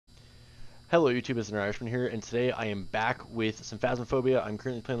Hello YouTube, it's an Irishman here, and today I am back with some Phasmophobia. I'm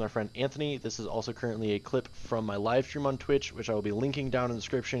currently playing with my friend Anthony. This is also currently a clip from my live stream on Twitch, which I will be linking down in the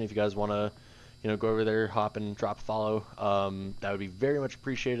description if you guys want to, go over there, hop and drop a follow. That would be very much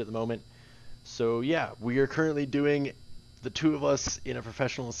appreciated at the moment. So yeah, we are currently doing the two of us in a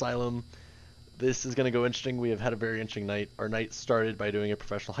professional asylum. This is going to go interesting. We have had a very interesting night. Our night started by doing a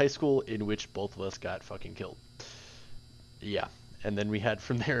professional high school in which both of us got fucking killed. Yeah. And then we had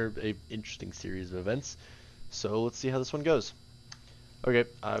from there a interesting series of events. So let's see how this one goes. Okay,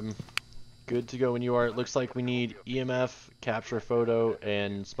 I'm good to go when you are. It looks like we need EMF, capture photo,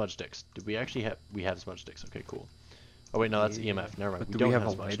 and smudge sticks. Did we actually have? We have smudge sticks. Okay, cool. Oh wait, no, that's EMF. Never mind. But We do don't we have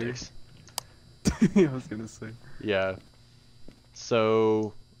have a smudge lighter? sticks. I was gonna say. Yeah.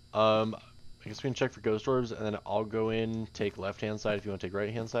 So, I guess we can check for ghost orbs, and then I'll go in, take left-hand side if you want to take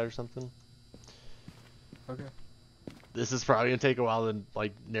right-hand side or something. Okay. This is probably gonna take a while to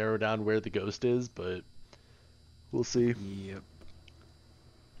like narrow down where the ghost is, but we'll see. Yep.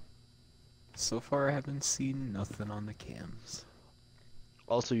 So far, I haven't seen nothing on the cams.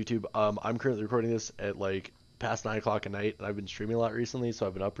 Also, YouTube, I'm currently recording this at like past 9 o'clock at night, and I've been streaming a lot recently, so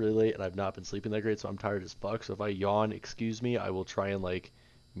I've been up really late, and I've not been sleeping that great, so I'm tired as fuck. So if I yawn, excuse me, I will try and like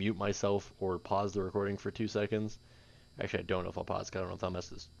mute myself or pause the recording for 2 seconds. Actually, I don't know if I'll pause, 'cause I don't know if I'll mess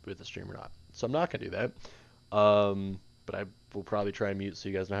this with the stream or not. So I'm not gonna do that. But I will probably try and mute so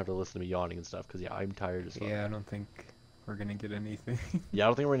you guys don't have to listen to me yawning and stuff, because yeah, I'm tired as fuck. Yeah, I don't think we're gonna get anything. Yeah, I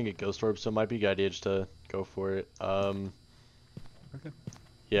don't think we're gonna get ghost orbs, so it might be a good idea just to go for it. Okay.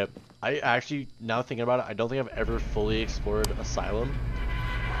 Yep. I actually, now thinking about it, I don't think I've ever fully explored Asylum.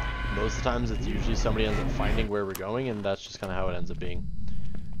 Most of the times it's usually somebody ends up finding where we're going, and that's just kind of how it ends up being.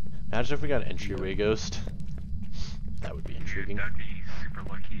 Imagine if we got an entryway ghost. That would be intriguing. That'd be super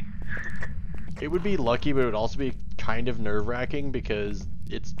lucky. It would be lucky, but it would also be kind of nerve-wracking because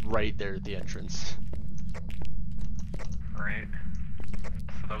it's right there at the entrance. Right.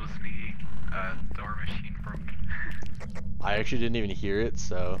 So that was me. Door machine broke. I actually didn't even hear it,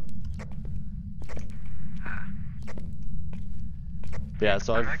 so... Yeah,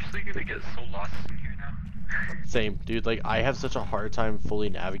 so I'm actually gonna get so lost in here now. Same, dude, like, I have such a hard time fully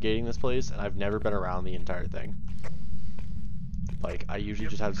navigating this place, and I've never been around the entire thing. Like, I usually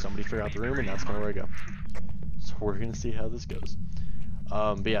just have somebody figure out the room, and that's kind of where I go. So we're gonna see how this goes.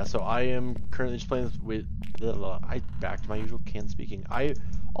 But yeah, so I am currently just playing with... back to my usual speaking. I've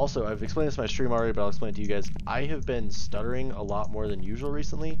explained this in my stream already, but I'll explain it to you guys. I have been stuttering a lot more than usual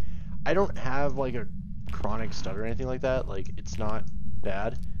recently. I don't have, like, a chronic stutter or anything like that. Like, it's not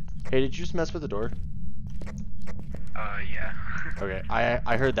bad. Hey, did you just mess with the door? Yeah. Okay,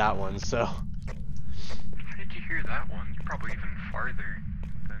 I heard that one, so... How did you hear that one? You're probably even farther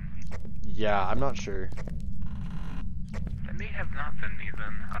than me. Yeah, I'm not sure. That may have not been me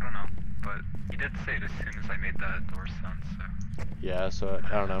then. I don't know. But you did say it as soon as I made that door sound, so... Yeah, so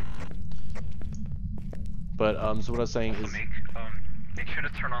I don't know. But, so what I was saying Also is... make sure to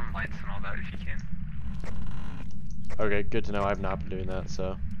turn on lights and all that if you can. Okay, good to know. I've not been doing that,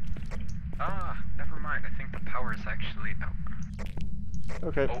 so... Ah, never mind. I think the power is actually out.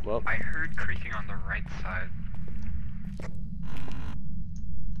 Okay, Oh, well... I heard creaking on the right side.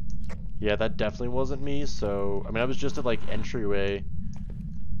 Yeah, that definitely wasn't me, so... I mean, I was just at, like, entryway.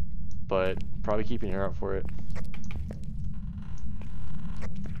 But probably keep an ear out for it.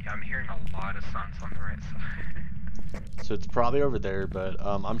 Yeah, I'm hearing a lot of sounds on the right side. So it's probably over there, but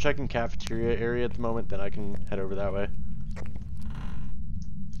I'm checking cafeteria area at the moment, then I can head over that way.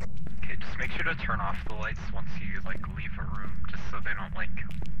 Okay, just make sure to turn off the lights once you, like, leave a room, just so they don't, like,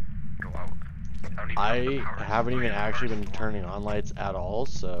 go out. I haven't even actually been turning on lights at all,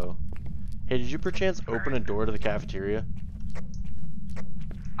 so... Hey, did you perchance open a door to the cafeteria?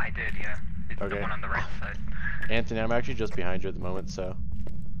 I did, yeah. It's Okay. the one on the right side. Anthony, I'm actually just behind you at the moment, so...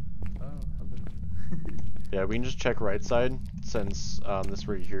 Oh, hello. Yeah, we can just check right side, since this is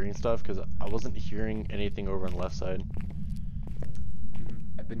where you're hearing stuff, because I wasn't hearing anything over on the left side.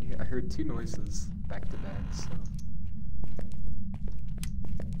 I heard two noises back to back, so...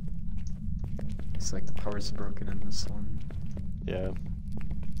 It's like the power's broken in this one. Yeah.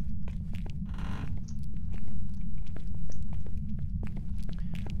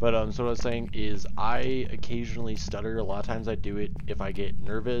 But so what I was saying is I occasionally stutter. A lot of times I do it if I get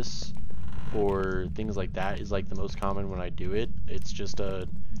nervous or things like that is like the most common when I do it. It's just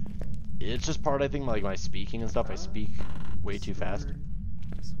part, I think, like my speaking and stuff. I speak way too fast.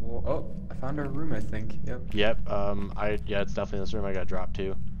 Well, oh, I found our room, I think. Yep. Yep. Yeah, it's definitely this room. I got dropped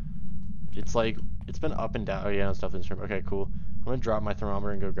to. It's like it's been up and down. Oh yeah, it's definitely this room. Okay, cool. I'm gonna drop my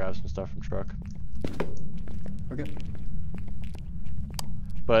thermometer and go grab some stuff from truck. Okay.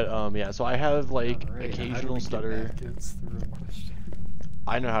 But yeah, so I have like Alright, how do occasional we get stutter. back? It's the real question.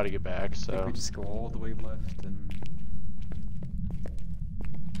 I know how to get back, I think so we just go all the way left and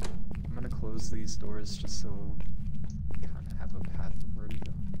I'm gonna close these doors just so we kind of have a path of where to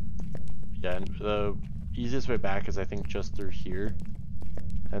go. yeah. And the easiest way back is I think just through here,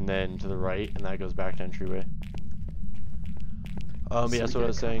 and then to the right, and that goes back to entryway. But yeah, so what I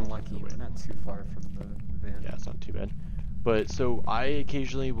was saying. Lucky. Oh, wait. We're not too far from the van. Yeah, it's not too bad. But so I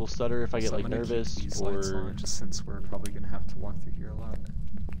occasionally will stutter if I get So like I'm gonna nervous keep these lights or on just since we're probably gonna have to walk through here a lot.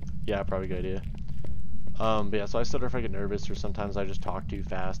 yeah, probably a good idea. But yeah, so I stutter if I get nervous or sometimes I just talk too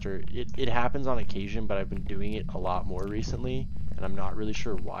fast or it happens on occasion, but I've been doing it a lot more recently and I'm not really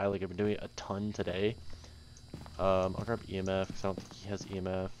sure why. Like I've been doing it a ton today. I'll grab EMF because I don't think he has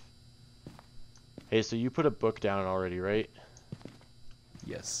EMF. Hey, so you put a book down already, right?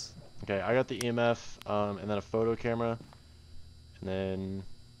 Yes. Okay, I got the EMF, and then a photo camera, and then,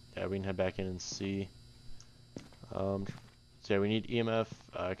 yeah, we can head back in and see. So yeah, we need EMF,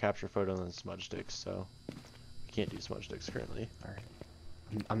 capture photo, and then smudge sticks, so we can't do smudge sticks currently. Alright.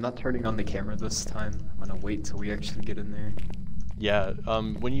 I'm not turning on the camera this time. I'm gonna wait till we actually get in there. Yeah,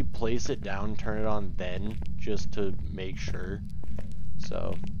 when you place it down, turn it on then, just to make sure,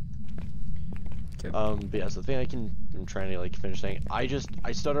 so. Yep. But yeah, so the thing I'm trying to like finish saying, I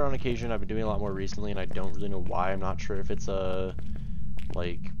stutter on occasion. I've been doing a lot more recently, and I don't really know why. I'm not sure if it's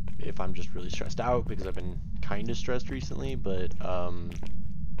like if I'm just really stressed out because I've been kind of stressed recently. But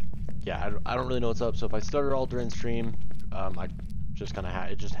yeah, I don't really know what's up. So if I stutter all during stream, I just kind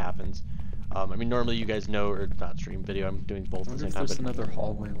of it just happens. I mean, normally you guys know, or not stream video. I'm doing both I at the wonder same if time. there's But another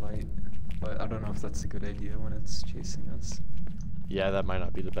hallway light, but I don't know if that's a good idea when it's chasing us. yeah, that might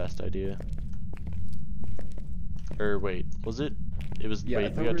not be the best idea. Or wait, was it? It was. Yeah, I wait,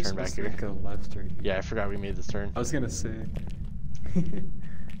 thought we gotta were turn back supposed to here. go left or here. Yeah, I forgot we made this turn. I was gonna say.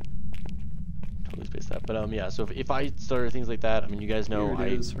 Totally spaced that. But yeah, so if I stutter things like that, I mean, you guys know Here it I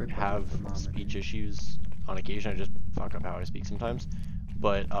is, right behind have the thermometer. speech issues on occasion. I just fuck up how I speak sometimes.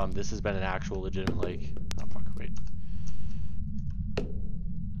 But this has been an actual legitimate like. Oh fuck! Wait.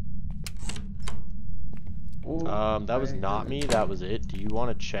 That was not me. That was it. Do you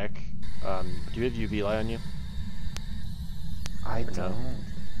want to check? Do you have UV light on you? I Or no? don't.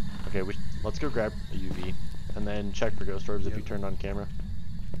 Okay, let's go grab a UV and then check for ghost orbs if you Yep. turned on camera.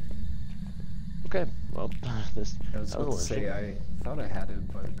 Okay, well, this I was that about was to a say little I thought I had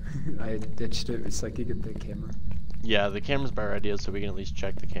it, but I ditched it. It's like you get the camera. yeah, the camera's better idea, so we can at least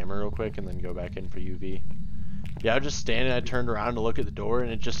check the camera real quick and then go back in for UV. Yeah, I was just standing, I turned around to look at the door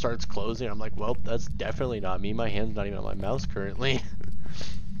and it just starts closing. I'm like, well, that's definitely not me. My hand's not even on my mouse currently.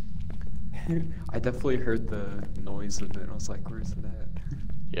 I definitely heard the noise of it and I was like, where's it at?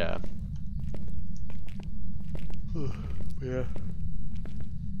 Yeah. Yeah.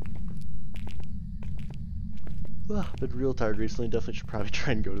 Been real tired recently. Definitely should probably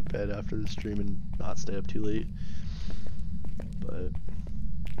try and go to bed after the stream and not stay up too late. But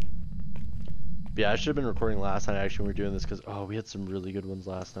yeah, I should have been recording last night actually when we were doing this because we had some really good ones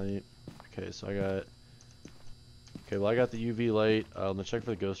last night. Okay, so I got the UV light. Let's check for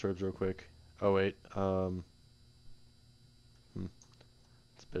the ghost orbs real quick. Oh wait, it's a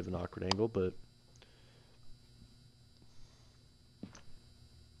bit of an awkward angle, but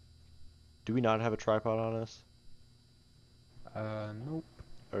do we not have a tripod on us? Nope.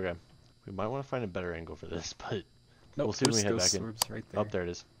 Okay, we might want to find a better angle for this, but Nope, we'll see when we head there's back in. ghost orbs right there. Oh, there it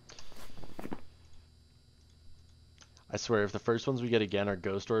is. I swear, if the first ones we get again are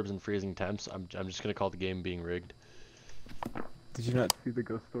ghost orbs and freezing temps, I'm just gonna call the game being rigged. Did you not see the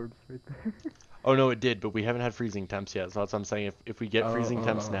ghost orbs right there? Oh no, it did, but we haven't had freezing temps yet, so that's what I'm saying. If we get freezing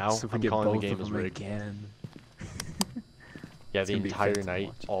temps now, so if we I'm get calling the both game of as them rigged. again. Yeah, It's the gonna be entire fun to night,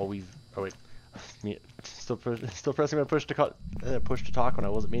 watch. all we've. Oh wait, still pressing my push to talk when I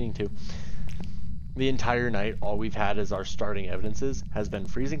wasn't meaning to. The entire night, all we've had as our starting evidences has been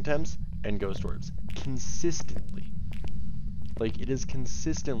freezing temps and ghost orbs, consistently. Like it has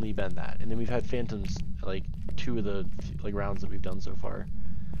consistently been that, and then we've had phantoms like 2 of the like rounds that we've done so far.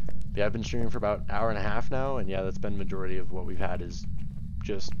 But yeah, I've been streaming for about an hour and a half now, and yeah, that's been majority of what we've had is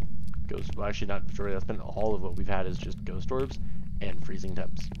just ghost. Well, actually, not majority. That's been all of what we've had is just ghost orbs and freezing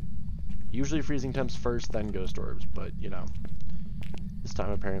temps. Usually freezing temps first, then ghost orbs, but you know, this time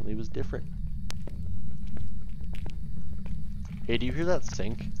apparently was different. Hey, do you hear that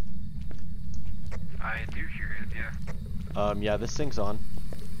sink? I do hear it, yeah. Yeah, this sink's on.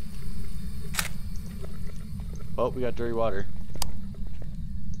 Oh, we got dirty water.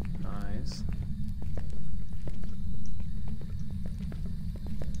 Nice.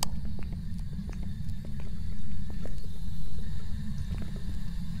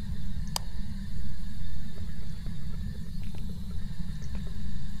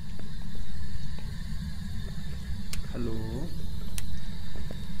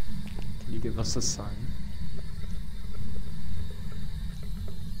 us a sign.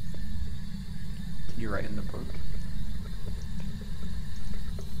 Can you write in the book?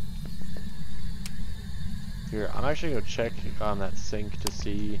 Here, I'm actually gonna check on that sink to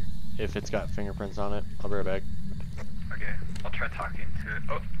see if it's got fingerprints on it. I'll be right back. Okay, I'll try talking to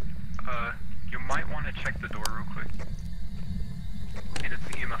it. Oh, you might want to check the door real quick. And it's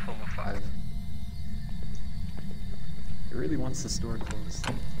the EMF level 5. It really wants this door closed.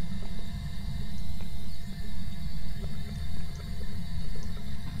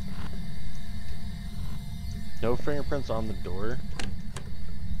 No fingerprints on the door.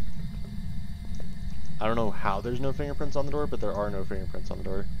 I don't know how there's no fingerprints on the door, but there are no fingerprints on the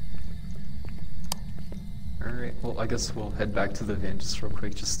door. Alright, well I guess we'll head back to the van just real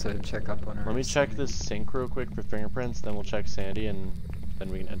quick just to check up on our Let me check sanity. this sink real quick for fingerprints, then we'll check sanity, and then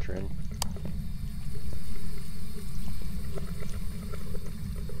we can enter in.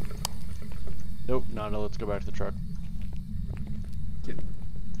 Nope, no, let's go back to the truck. Get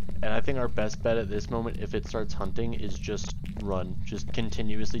And I think our best bet at this moment, if it starts hunting, is just run. Just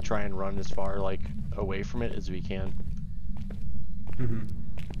continuously try and run as far, like, away from it as we can.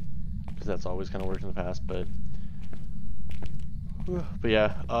 Because that's always kind of worked in the past, but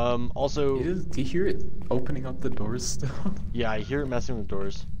yeah, also... Do you hear it opening up the doors still? Yeah, I hear it messing with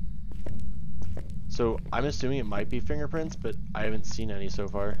doors. So, I'm assuming it might be fingerprints, but I haven't seen any so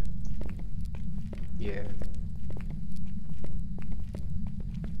far. Yeah.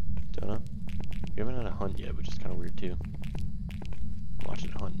 Don't know. We haven't had a hunt yet, which is kind of weird too. I'm watching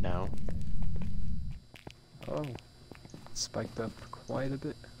it hunt now. Oh. Spiked up quite a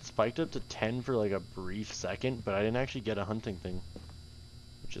bit. Spiked up to 10 for like a brief second, but I didn't actually get a hunting thing,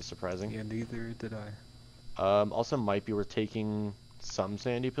 which is surprising. Yeah, neither did I. Also might be worth taking some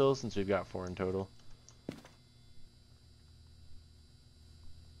sandy pills since we've got 4 in total.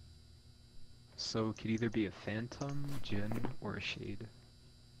 So it could either be a phantom, djinn, or a shade.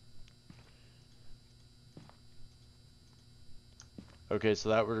 Okay, so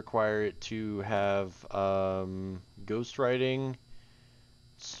that would require it to have ghostwriting,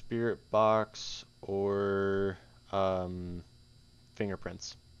 spirit box, or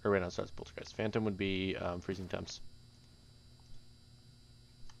fingerprints. Or wait, no, sorry, it's poltergeist. Phantom would be freezing temps.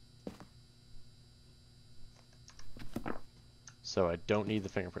 So I don't need the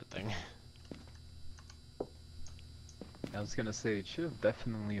fingerprint thing. I was gonna say it should have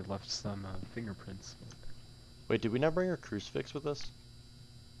definitely left some fingerprints. But... Wait, did we not bring our crucifix with us?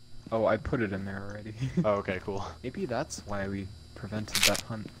 Oh, I put it in there already. Oh, okay, cool. Maybe that's why we prevented that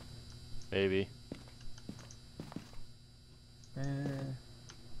hunt. Maybe. Trying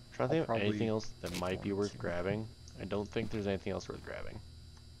to think of anything else that might be worth grabbing. I don't think there's anything else worth grabbing.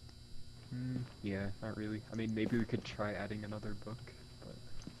 Yeah, not really. I mean, maybe we could try adding another book, but...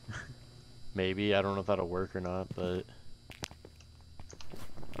 Maybe, I don't know if that'll work or not, but...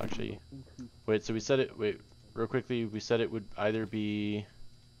 Actually... Wait, so we said it... Wait, real quickly, we said it would either be...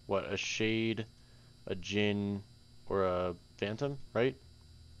 What, a shade, a djinn, or a phantom, right?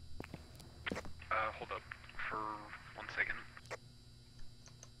 Hold up for 1 second.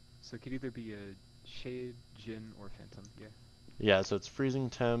 So it could either be a shade, djinn, or phantom, yeah. Yeah, so it's freezing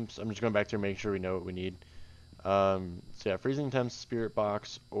temps. I'm just going back there and make sure we know what we need. So yeah, freezing temps, spirit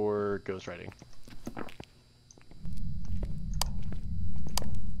box, or ghostwriting.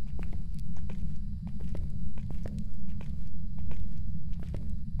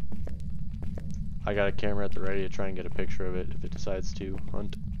 I got a camera at the ready to try and get a picture of it if it decides to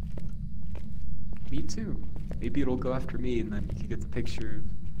hunt. Me too. Maybe it'll go after me and then you can get the picture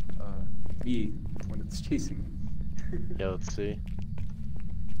of me when it's chasing me. Yeah, let's see.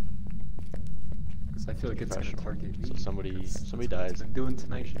 Because I feel like it's gonna target me. So somebody that's what dies. it's been doing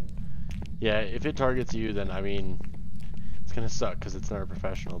tonight. Yeah, if it targets you, then I mean, it's gonna suck because it's not a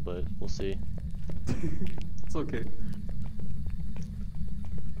professional, but we'll see. It's okay.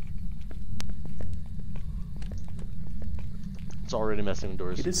 It's already messing with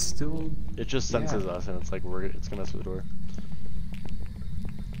doors. It is still... It just senses us, and it's like it's gonna mess with the door.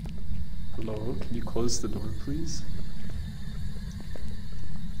 Hello, can you close the door, please?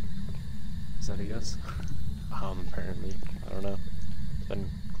 Is that a yes? Apparently, I don't know. It's been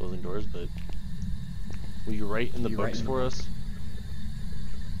closing doors, but will you write in the books for us?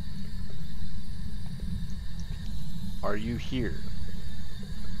 Are you here?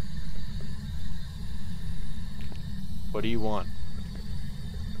 What do you want?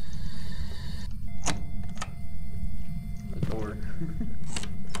 The door.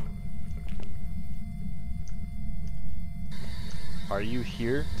 Are you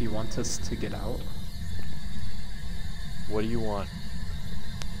here? Do you want us to get out? What do you want?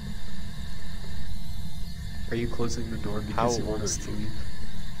 Are you closing the door because you want us to leave?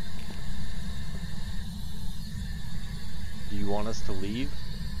 Do you want us to leave?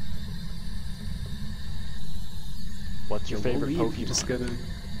 What's your favorite leave. Pokemon? You just gotta...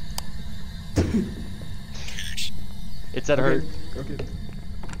 It's at her. Okay.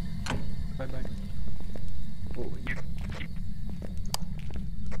 Bye-bye. Well, you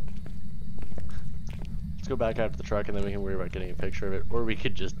Let's go back out to the truck and then we can worry about getting a picture of it. Or we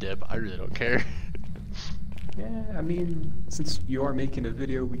could just dip. I really don't care. Yeah, I mean, since you are making a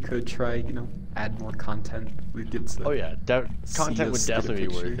video, we could try, you know, add more content. We'd get to Oh yeah, content would us get a definitely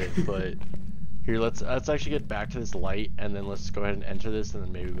be worth picture. it. But here, let's actually get back to this light and then let's go ahead and enter this and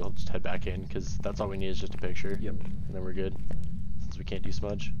then maybe we'll just head back in because that's all we need is just a picture. Yep. And then we're good since we can't do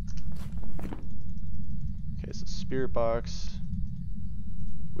smudge. Okay, so spirit box,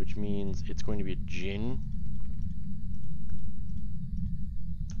 which means it's going to be a djinn.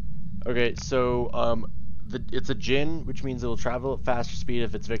 Okay, so it's a djinn, which means it will travel at faster speed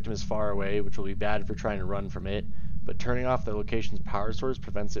if its victim is far away, which will be bad for trying to run from it. But turning off the location's power source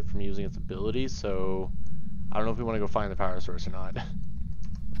prevents it from using its abilities, so I don't know if we want to go find the power source or not.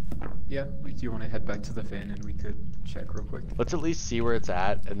 Yeah, do you want to head back to the van and we could check real quick? Let's at least see where it's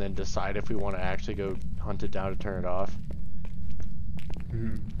at and then decide if we want to actually go hunt it down to turn it off.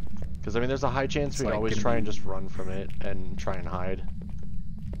 Because, I mean, there's a high chance we can always try and just run from it and try and hide.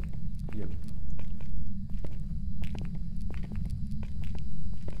 Yep.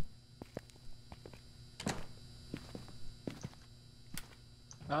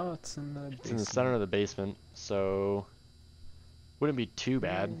 Oh, it's in the basement. It's in the center of the basement, so wouldn't be too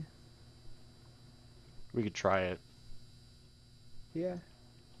bad. Yeah. We could try it. Yeah,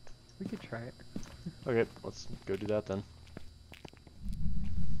 we could try it. Okay, let's go do that then.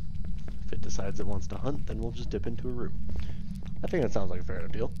 If it decides it wants to hunt, then we'll just dip into a room. I think that sounds like a fair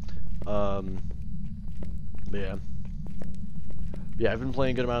deal. But yeah. Yeah, I've been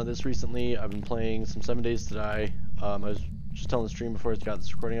playing a good amount of this recently. I've been playing some 7 Days to Die. I was just telling the stream before I got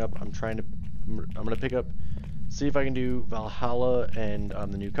this recording up. I'm gonna pick up, see if I can do Valhalla and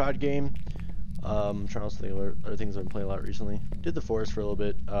the new COD game. I'm trying to also think of other things I've been playing a lot recently. Did the Forest for a little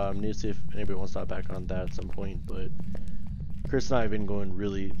bit. Need to see if anybody wants to hop back on that at some point. But Chris and I have been going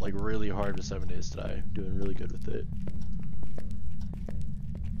really hard with 7 Days to Die. Doing really good with it.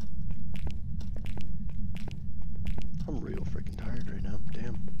 I'm real freaking tired right now.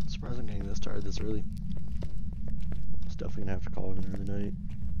 Damn. Surprised I'm getting this tired this early. Definitely gonna have to call it an early night.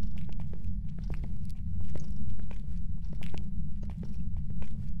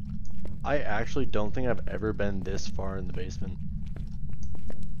 I actually don't think I've ever been this far in the basement.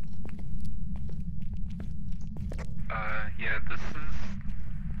 Yeah, this is...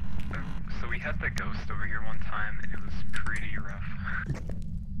 so we had the ghost over here one time, and it was pretty rough.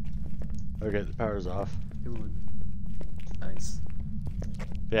 Okay, the power's off. It would. Nice.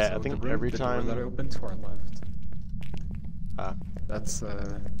 Yeah, So I think the room, every the time... door that opened to our left. That's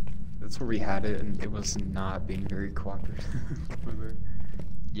where we had it, and it was not being very cooperative.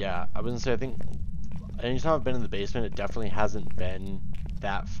 Yeah, I wouldn't say, I think anytime I've been in the basement, it definitely hasn't been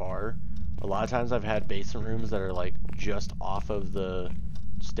that far. A lot of times I've had basement rooms that are like just off of the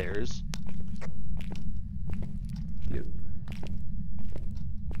stairs. Yep.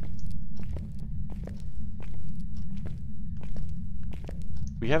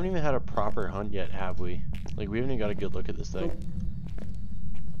 We haven't even had a proper hunt yet, have we? Like, we haven't even got a good look at this thing. Nope.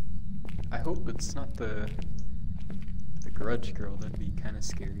 I hope it's not the Grudge Girl. That'd be kind of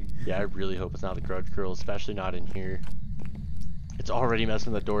scary. Yeah, I really hope it's not the Grudge Girl, especially not in here. It's already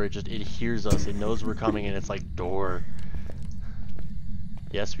messing with the door. It hears us. It knows we're coming, and it's like, door.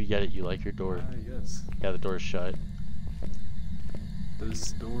 Yes, we get it. You like your door. Yes. Yeah, the door's shut.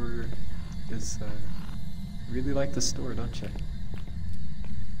 This door is, really like the store, don't you?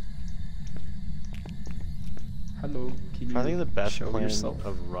 Hello, can you I think the best show plan yourself?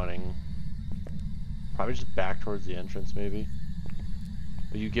 of running, probably just back towards the entrance, maybe.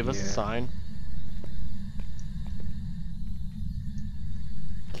 Will you give us a Yeah. sign?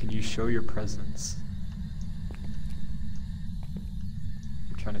 Can you show your presence?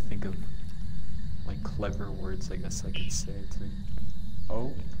 I'm trying to think of, like, clever words I guess I could say to...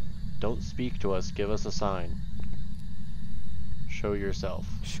 Oh? Don't speak to us. Give us a sign. Show yourself.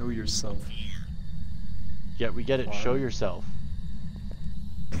 Show yourself. Yeah, we get it. Show Wow. yourself.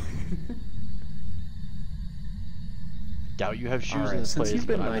 Doubt you have shoes in Alright, this since place, you've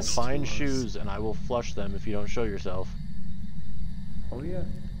but been I will nice find to us- shoes and I will flush them if you don't show yourself. Oh yeah.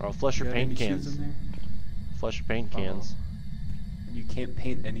 Or I'll flush your You got paint any cans. shoes in there? Flush your paint cans. And you can't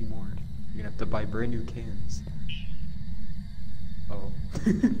paint anymore. You're gonna have to buy brand new cans. Oh.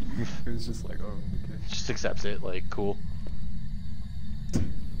 It was just like, oh, okay. Just accepts it, like, cool.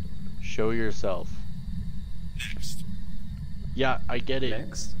 Show yourself. Next. Yeah, I get it.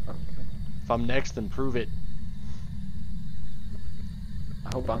 Next? Okay. If I'm next, then prove it. I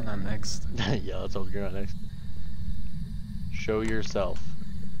hope I'm not next. Yeah, let's hope you're not next. Show yourself.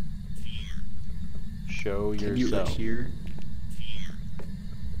 Show Can you yourself. appear?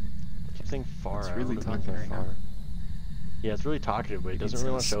 Keep saying far. It's I don't really know what it means talking by right now. far. Yeah, it's really talkative, but it Maybe doesn't it's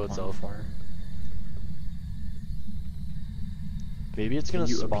really gonna want to show spawn itself. far. Maybe it's Can gonna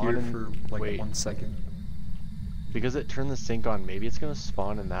you spawn appear in. for like Wait, 1 second? because it turned the sync on. Maybe it's gonna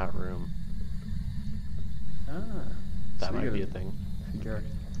spawn in that room. Ah. That so we might be a gotta thing. Figure out.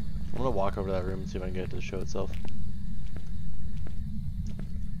 I'm gonna walk over to that room and see if I can get it to show itself.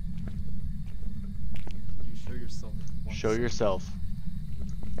 Can you show yourself? Show yourself.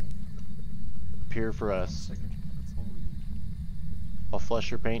 Appear for 1 us. second. That's all we need. I'll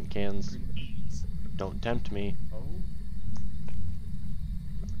flush your paint cans. Green beans. Don't tempt me. Oh.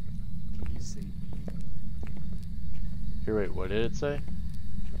 Can you say E? Here, wait, what did it say?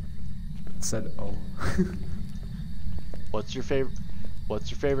 It said O. What's your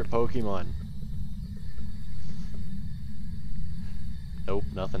favorite Pokemon? Nope,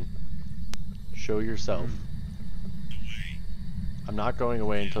 nothing. Show yourself. I'm not going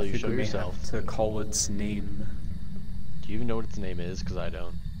away until I you think show we may yourself. have to call its name. Do you even know what its name is? Because I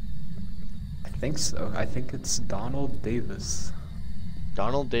don't. I think so. I think it's Donald Davis.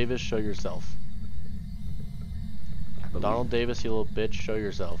 Donald Davis, show yourself. I believe. Donald Davis, you little bitch, show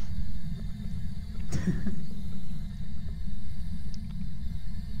yourself.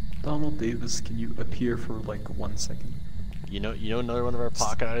 Donald Davis, can you appear for like 1 second? You know another one of our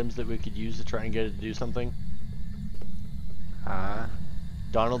pocket items that we could use to try and get it to do something? Ah.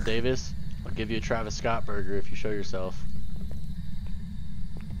 Donald Davis, I'll give you a Travis Scott burger if you show yourself.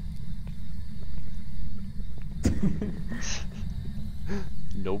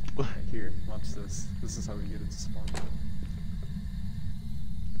 Nope. Here, watch this. This is how we get it to spawn.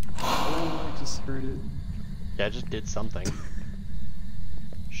 Oh, I just heard it. Yeah, I just did something.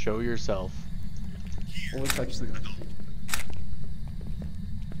 Show yourself. Well, it's actually gonna be.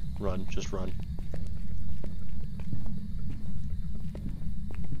 Run, just run.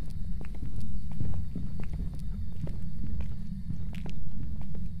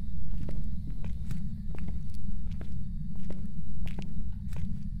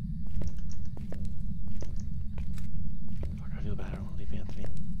 Fuck, I feel bad. I don't want to leave Anthony.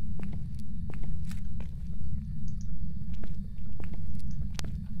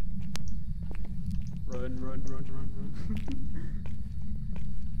 Run.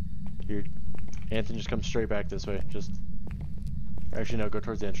 Here, Anthony, just come straight back this way. Just. Actually, no, go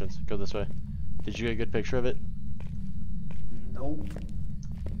towards the entrance. Go this way. Did you get a good picture of it? Nope.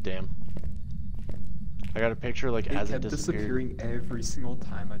 Damn. I got a picture like It as it kept disappeared. disappearing every single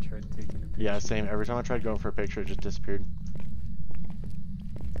time I tried taking a picture. Yeah, same. Every time I tried going for a picture, it just disappeared.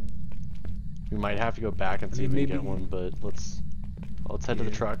 We might have to go back and I see mean, if we can get maybe- one, but let's head to the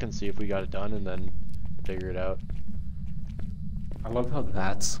Yeah. truck and see if we got it done, and then figure it out. I love how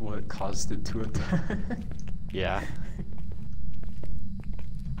that's what caused it to attack. Yeah.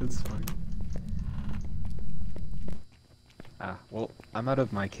 That's funny. Ah, well, I'm out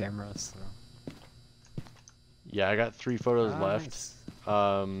of my camera, so. Yeah, I got 3 photos left. Nice.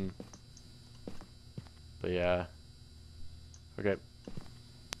 But yeah. Okay.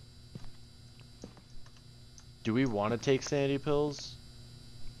 Do we want to take sanity pills?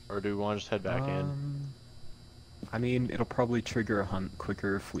 Or do we want to just head back in? I mean, it'll probably trigger a hunt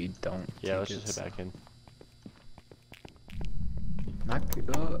quicker if we don't. Yeah, let's take just it, head back in.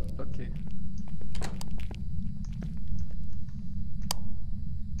 Okay.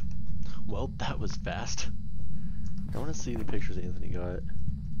 Well, that was fast. I want to see the pictures Anthony got.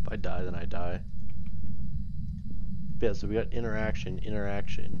 If I die, then I die. But yeah, so we got interaction,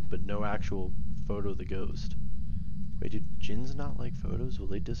 but no actual photo of the ghost. Wait, do Jinns not like photos? Will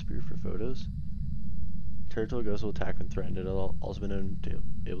they disappear for photos? Territorial ghost will attack when threatened. It'll also be known to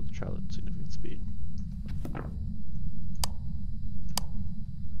able to travel at significant speed. I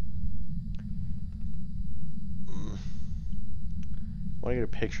want to get a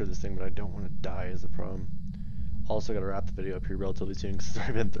picture of this thing, but I don't want to die is the problem. Also, got to wrap the video up here relatively soon because it's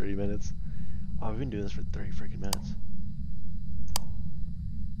already been 30 minutes. Wow, we've been doing this for 30 freaking minutes.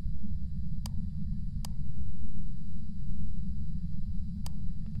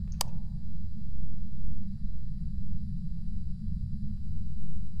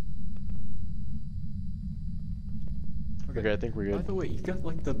 Okay, I think we're By good. the way, you got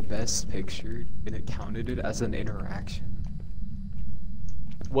like the best picture, and it counted it as an interaction.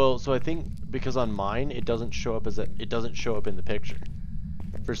 Well, so I think because on mine it doesn't show up it doesn't show up in the picture.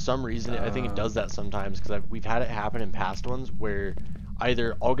 For some reason, I think it does that sometimes because we've had it happen in past ones where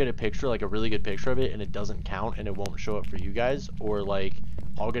either I'll get a picture, like a really good picture of it, and it doesn't count and it won't show up for you guys, or like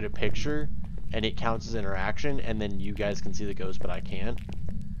I'll get a picture and it counts as interaction and then you guys can see the ghost but I can't.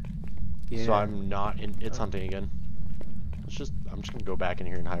 Yeah. So I'm not in. It's hunting again. I'm just gonna go back in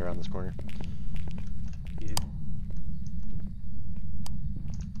here and hide around this corner. Yeah.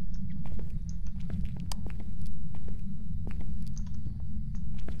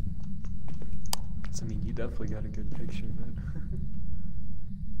 I mean, you definitely got a good picture of it.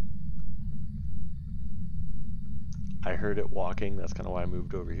 I heard it walking. That's kind of why I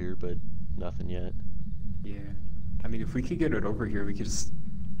moved over here, but nothing yet. Yeah. I mean, if we could get it over here, we could just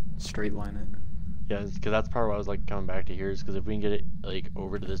straight line it. Yeah, because that's part of why I was like coming back to here, is because if we can get it like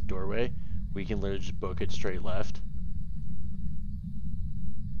over to this doorway, we can literally just book it straight left.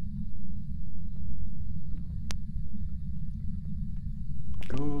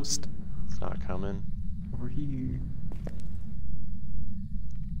 Ghost. It's not coming. Over here.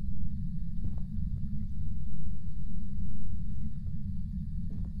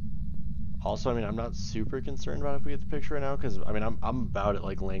 Also, I mean, I'm not super concerned about if we get the picture right now, because I mean, I'm about at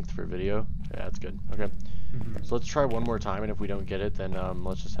like length for video. Yeah, that's good. Okay, so let's try one more time, and if we don't get it, then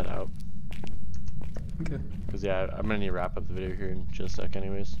let's just head out. Okay. Because yeah, I'm gonna need to wrap up the video here in just a sec,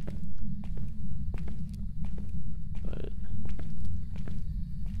 anyways. But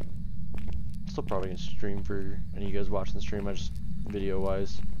still probably gonna stream for any of you guys watching the stream. I just video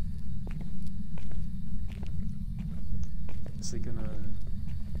wise. Is it gonna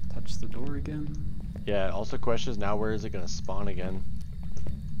touch the door again? Yeah. Also, question is now, where is it gonna spawn again?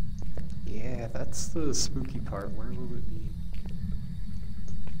 Yeah, that's the spooky part. Where will it be?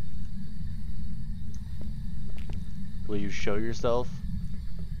 Will you show yourself?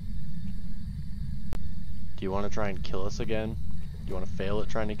 Do you want to try and kill us again? Do you want to fail at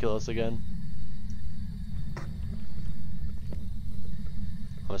trying to kill us again? I'm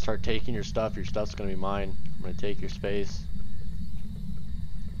gonna start taking your stuff. Your stuff's gonna be mine. I'm gonna take your space.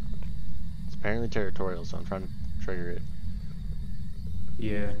 It's apparently territorial, so I'm trying to trigger it.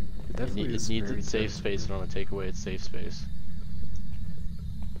 Yeah, it It definitely is needs very its safe space, and I'm territorial. gonna take away its safe space.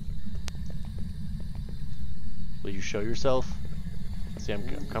 Will you show yourself? See,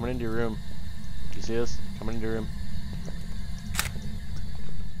 I'm coming into your room. Do you see us? Coming into your room.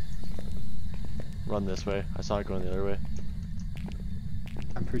 Run this way. I saw it going the other way.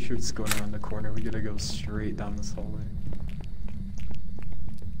 I'm pretty sure it's going around the corner. We gotta go straight down this hallway.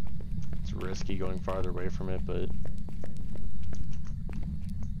 It's risky going farther away from it, but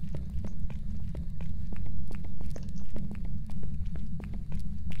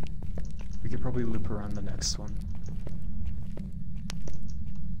We could probably loop around the next one.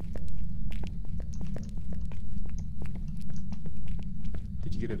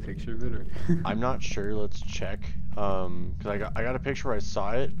 Did you get a picture of it, or? I'm not sure. Let's check. Cause I got a picture where I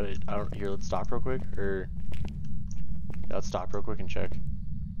saw it, but I don't. Here, let's stop real quick. Or yeah, let's stop real quick and check.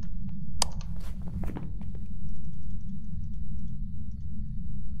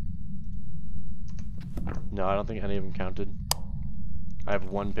 No, I don't think any of them counted. I have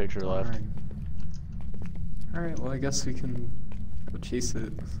one picture left. Alright, well, I guess we can go chase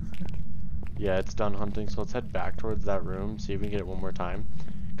it. Yeah, it's done hunting, so let's head back towards that room, see if we can get it one more time.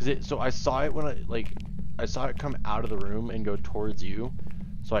 So I saw it when I saw it come out of the room and go towards you.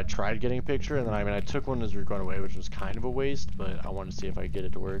 So I tried getting a picture, and then I took one as we were going away, which was kind of a waste, but I wanted to see if I could get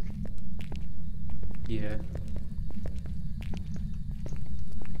it to work. Yeah.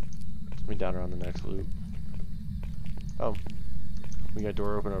 Let's be down around the next loop. Oh, we got a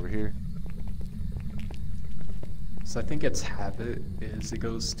door open over here. So I think its habit is it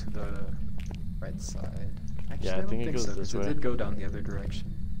goes to the right side. Actually, Yeah, I don't think it goes so, this 'cause way. It did go down the other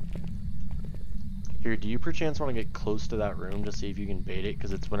direction. Here, do you perchance want to get close to that room to see if you can bait it?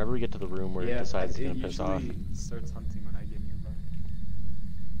 Because it's whenever we get to the room where it decides it's it going to piss off. usually starts hunting when I get nearby.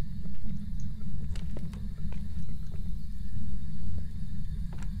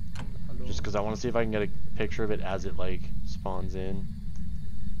 Hello? Just because I want to see if I can get a picture of it as it like spawns in.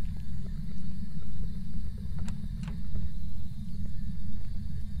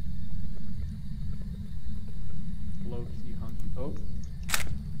 Low key hunting. Oh.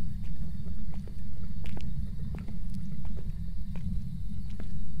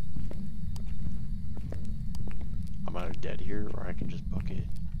 I'm either dead here or I can just book it.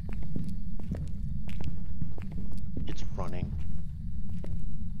 It's running.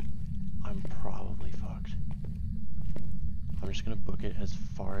 I'm probably fucked. I'm just gonna book it as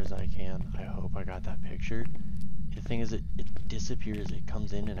far as I can. I hope I got that picture. The thing is, it disappears. It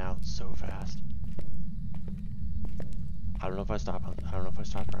comes in and out so fast. I don't know if I stop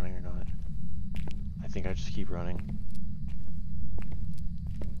running or not. I think I just keep running.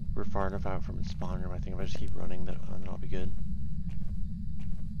 We're far enough out from its spawn room. I think if I just keep running, then I'll be good.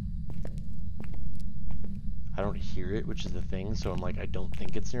 I don't hear it, which is the thing, so I'm like, I don't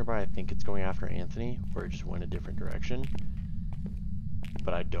think it's nearby. I think it's going after Anthony, or it just went a different direction.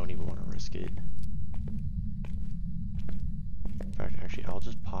 But I don't even want to risk it. In fact, actually, I'll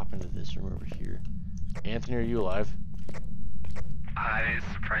just pop into this room over here. Anthony, are you alive? I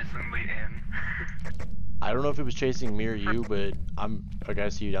surprisingly am. I don't know if it was chasing me or you, but okay, I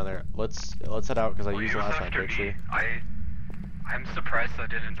see you down there. Let's head out because I Well, used he the was last night after picture. me. I'm surprised I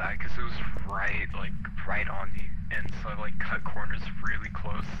didn't die because it was right on me, and so I like cut corners really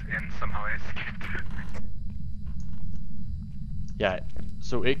close, and somehow I escaped it. Yeah,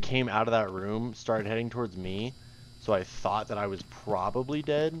 so it came out of that room, started heading towards me, so I thought that I was probably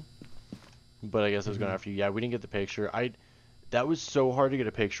dead, but I guess it was going after you. Yeah, we didn't get the picture. That was so hard to get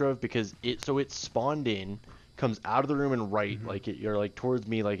a picture of because it spawned in, comes out of the room and you're like towards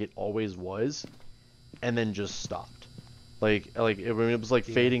me like it always was, and then just stopped. It was like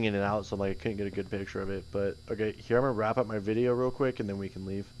fading in and out, so I couldn't get a good picture of it. But okay, here I'm gonna wrap up my video real quick, and then we can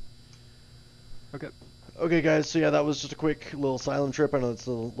leave. Okay. Okay, guys. So yeah, that was just a quick little Asylum trip. I know it's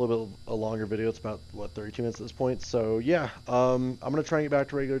a little bit a longer video. It's about 32 minutes at this point. So yeah, I'm gonna try and get back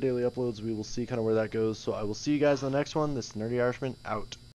to regular daily uploads. We will see kind of where that goes. So I will see you guys in the next one. This is Nerdy Irishman out.